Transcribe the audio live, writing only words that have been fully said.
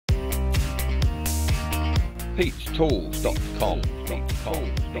pete'stools.com.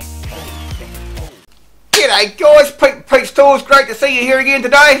 G'day guys, Pete's Tools, great to see you here again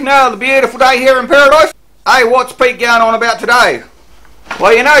today. Another beautiful day here in paradise. Hey, what's Pete going on about today?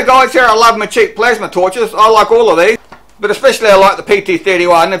 Well, you know guys, here I love my cheap plasma torches. I like all of these, but especially I like the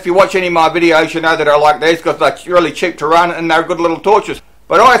PT31. If you watch any of my videos, you know that I like these because they're really cheap to run and they're good little torches.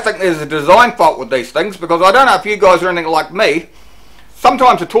 But I think there's a design fault with these things, because I don't know if you guys are anything like me.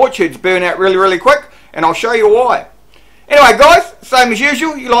 Sometimes the torch heads burn out really quick, and I'll show you why. Anyway guys, same as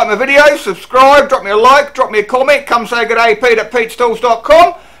usual, you like my videos, subscribe, drop me a like, drop me a comment, come say good day Pete at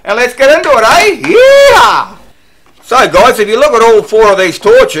pete'stools.com, and let's get into it, eh? Yeah! So guys, if you look at all four of these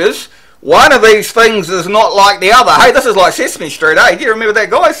torches, one of these things is not like the other. Hey, this is like Sesame Street, eh? Do you remember that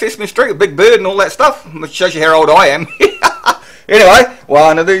guy, Sesame Street, a big bird and all that stuff? Which shows you how old I am. Anyway,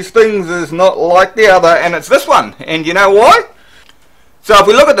 one of these things is not like the other, and it's this one. And you know why? So if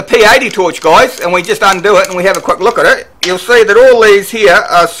we look at the P80 torch, guys, and we just undo it and we have a quick look at it, you'll see that all these here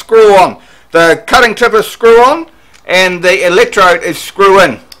are screw on. The cutting tip is screw on, and the electrode is screw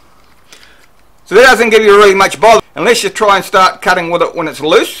in. So that doesn't give you really much bother, unless you try and start cutting with it when it's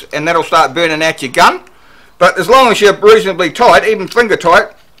loose, and that'll start burning out your gun. But as long as you're reasonably tight, even finger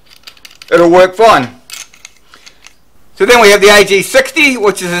tight, it'll work fine. So then we have the AG60,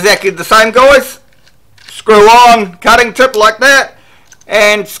 which is exactly the same, guys. Screw on, cutting tip like that,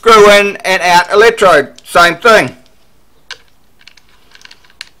 and screw in and out electrode, same thing.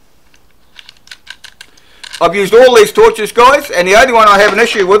 I've used all these torches, guys, and the only one I have an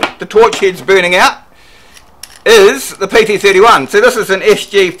issue with, the torch heads burning out, is the PT31. So this is an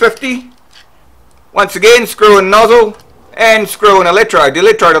SG50. Once again, screw in nozzle and screw in electrode. The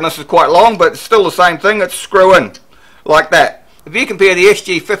electrode on this is quite long, but it's still the same thing, it's screw in, like that. If you compare the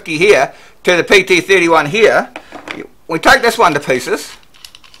SG50 here to the PT31 here, we take this one to pieces,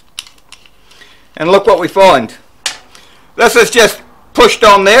 and look what we find. This is just pushed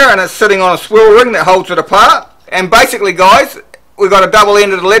on there, and it's sitting on a swivel ring that holds it apart. And basically guys, we've got a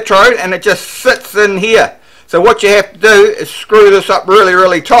double-ended electrode, and it just sits in here. So what you have to do is screw this up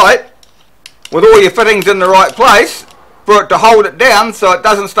really tight with all your fittings in the right place for it to hold it down so it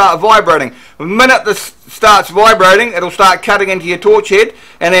doesn't start vibrating. The minute this starts vibrating, it'll start cutting into your torch head,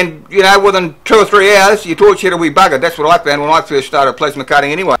 and then, you know, within 2 or 3 hours your torch head will be buggered. That's what I found when I first started plasma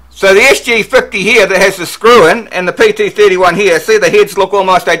cutting anyway. So the SG50 here that has the screw in, and the PT31 here, see the heads look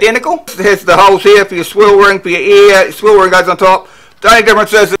almost identical? It has the holes here for your swivel ring, for your ear, swivel ring goes on top. The only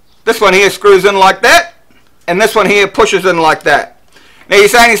difference is that this one here screws in like that, and this one here pushes in like that. Now you're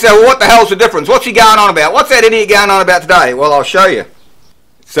saying to yourself, well, what the hell's the difference? What's he going on about? What's that idiot going on about today? Well, I'll show you.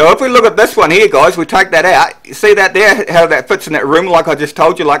 So if we look at this one here, guys, we take that out. You see that there, how that fits in that room like I just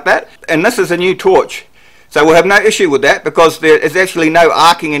told you, like that? And this is a new torch. So we'll have no issue with that because there is actually no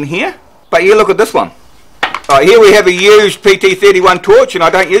arcing in here. But you look at this one. Here we have a used PT31 torch, and I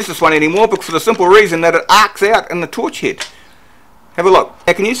don't use this one anymore because for the simple reason that it arcs out in the torch head. Have a look.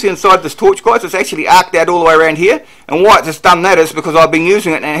 Now can you see inside this torch, guys? It's actually arced out all the way around here, and why it's just done that is because I've been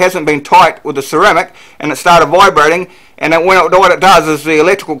using it and it hasn't been tight with the ceramic, and it started vibrating, and what it does is the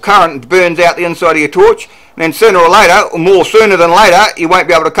electrical current burns out the inside of your torch, and then sooner or later, or more sooner than later, you won't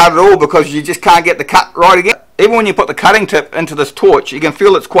be able to cut it all because you just can't get the cut right again. Even when you put the cutting tip into this torch, you can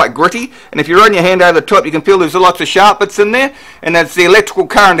feel it's quite gritty, and if you run your hand over the top, you can feel there's lots of sharp bits in there, and that's the electrical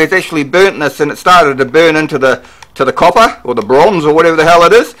current that's actually burnt this, and it started to burn into the copper or the bronze or whatever the hell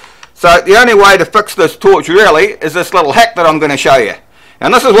it is. So the only way to fix this torch really is this little hack that I'm going to show you.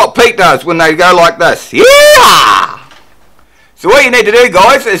 And this is what Pete does when they go like this. Yeah! So what you need to do,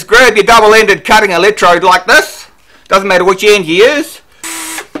 guys, is grab your double-ended cutting electrode like this. Doesn't matter which end you use.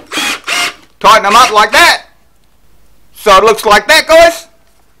 Tighten them up like that. So it looks like that, guys.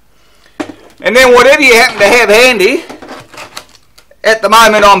 And then whatever you happen to have handy. At the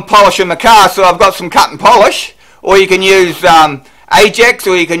moment I'm polishing the car, so I've got some cut and polish. Or you can use Ajax,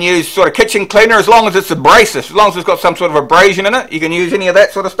 or you can use sort of kitchen cleaner, as long as it's abrasive, as long as it's got some sort of abrasion in it. You can use any of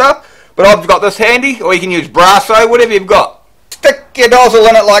that sort of stuff. But I've got this handy, or you can use Brasso, whatever you've got. Stick your nozzle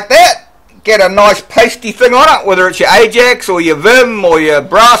in it like that. Get a nice pasty thing on it, whether it's your Ajax or your Vim or your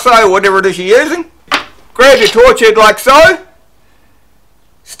Brasso, whatever it is you're using. Grab your torch head like so.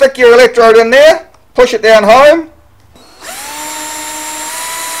 Stick your electrode in there. Push it down home.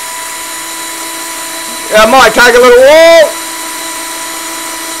 It might take a little while.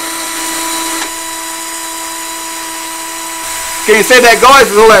 Can you see that, guys?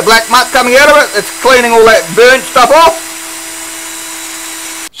 There's all that black muck coming out of it. It's cleaning all that burnt stuff off.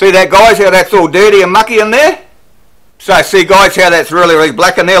 See that, guys, how that's all dirty and mucky in there? So see guys how that's really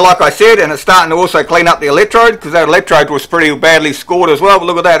black in there like I said, and it's starting to also clean up the electrode, because that electrode was pretty badly scored as well. But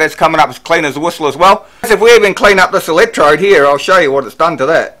look at that, that's coming up as clean as a whistle as well. If we even clean up this electrode here, I'll show you what it's done to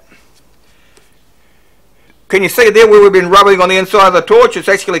that. Can you see there where we've been rubbing on the inside of the torch? It's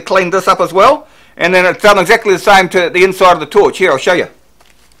actually cleaned this up as well, and then it's done exactly the same to the inside of the torch. Here, I'll show you.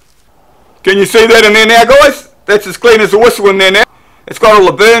 Can you see that in there now guys? That's as clean as a whistle in there now. It's got all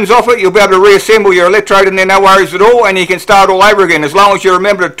the burns off it. You'll be able to reassemble your electrode in there, no worries at all, and you can start all over again. As long as you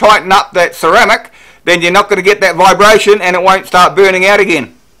remember to tighten up that ceramic, then you're not going to get that vibration and it won't start burning out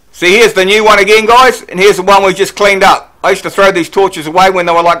again. See, here's the new one again guys, and here's the one we just cleaned up. I used to throw these torches away when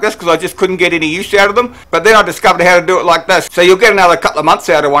they were like this because I just couldn't get any use out of them, but then I discovered how to do it like this. So you'll get another couple of months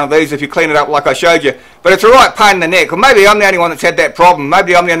out of one of these if you clean it up like I showed you. But it's a right pain in the neck. Or maybe I'm the only one that's had that problem.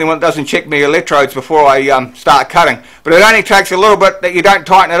 Maybe I'm the only one that doesn't check my electrodes before I start cutting. But it only takes a little bit that you don't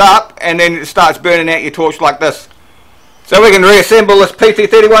tighten it up, and then it starts burning out your torch like this. So we can reassemble this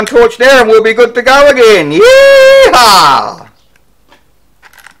PT31 torch there and we'll be good to go again. Yeehaw!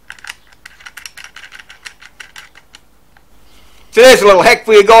 So there's a little hack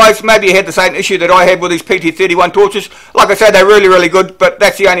for you guys. Maybe you had the same issue that I had with these PT31 torches. Like I said, they're really good, but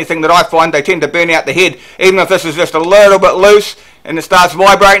that's the only thing that I find. They tend to burn out the head, even if this is just a little bit loose and it starts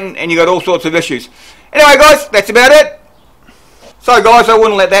vibrating and you got all sorts of issues. Anyway guys, that's about it. So guys, I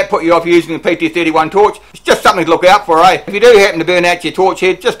wouldn't let that put you off using the PT31 torch. It's just something to look out for, eh? If you do happen to burn out your torch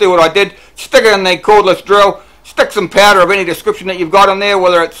head, just do what I did. Stick it in the cordless drill. Stick some powder of any description that you've got on there,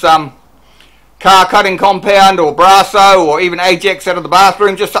 whether it's car cutting compound or Brasso or even Ajax out of the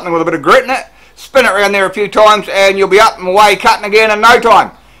bathroom, just something with a bit of grit in it. Spin it around there a few times and you'll be up and away cutting again in no time.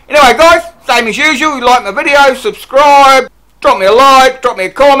 Anyway guys, same as usual, you like my video, subscribe, drop me a like, drop me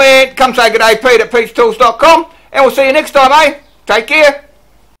a comment, come say good day Pete at petestoolz.com, and we'll see you next time, eh? Take care.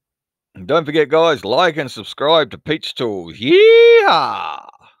 And don't forget guys, like and subscribe to Pete's Tools. Yeah!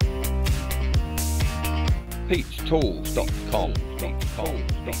 petestoolz.com.